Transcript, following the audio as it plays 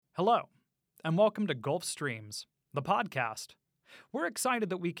Hello, and welcome to Gulf Streams, the podcast. We're excited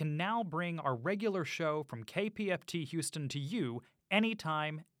that we can now bring our regular show from KPFT Houston to you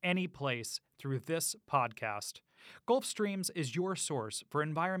anytime, any place through this podcast. Gulf Streams is your source for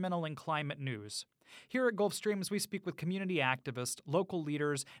environmental and climate news. Here at Gulf Streams, we speak with community activists, local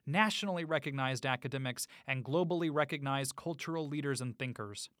leaders, nationally recognized academics, and globally recognized cultural leaders and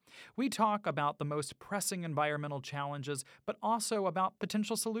thinkers. We talk about the most pressing environmental challenges, but also about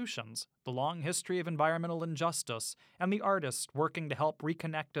potential solutions, the long history of environmental injustice, and the artists working to help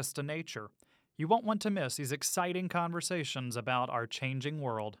reconnect us to nature. You won't want to miss these exciting conversations about our changing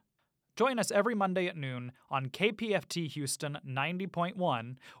world. Join us every Monday at noon on KPFT Houston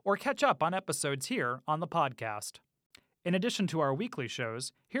 90.1 or catch up on episodes here on the podcast. In addition to our weekly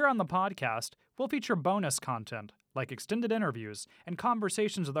shows, here on the podcast, we'll feature bonus content like extended interviews and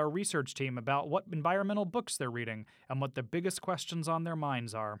conversations with our research team about what environmental books they're reading and what the biggest questions on their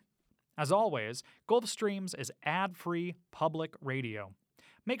minds are. As always, Gulf Streams is ad-free public radio.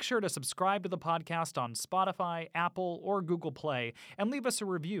 Make sure to subscribe to the podcast on Spotify, Apple, or Google Play, and leave us a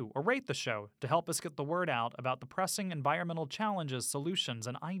review or rate the show to help us get the word out about the pressing environmental challenges, solutions,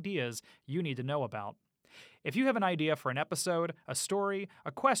 and ideas you need to know about. If you have an idea for an episode, a story,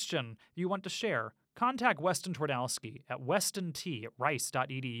 a question you want to share, contact Weston Twardowski at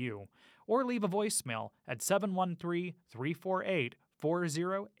westonT@rice.edu or leave a voicemail at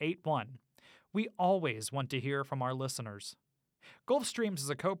 713-348-4081. We always want to hear from our listeners. Gulf Streams is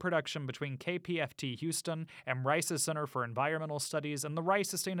a co-production between KPFT Houston and Rice's Center for Environmental Studies and the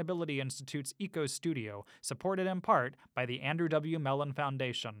Rice Sustainability Institute's EcoStudio, supported in part by the Andrew W. Mellon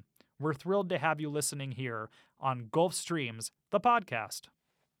Foundation. We're thrilled to have you listening here on Gulf Streams, the podcast.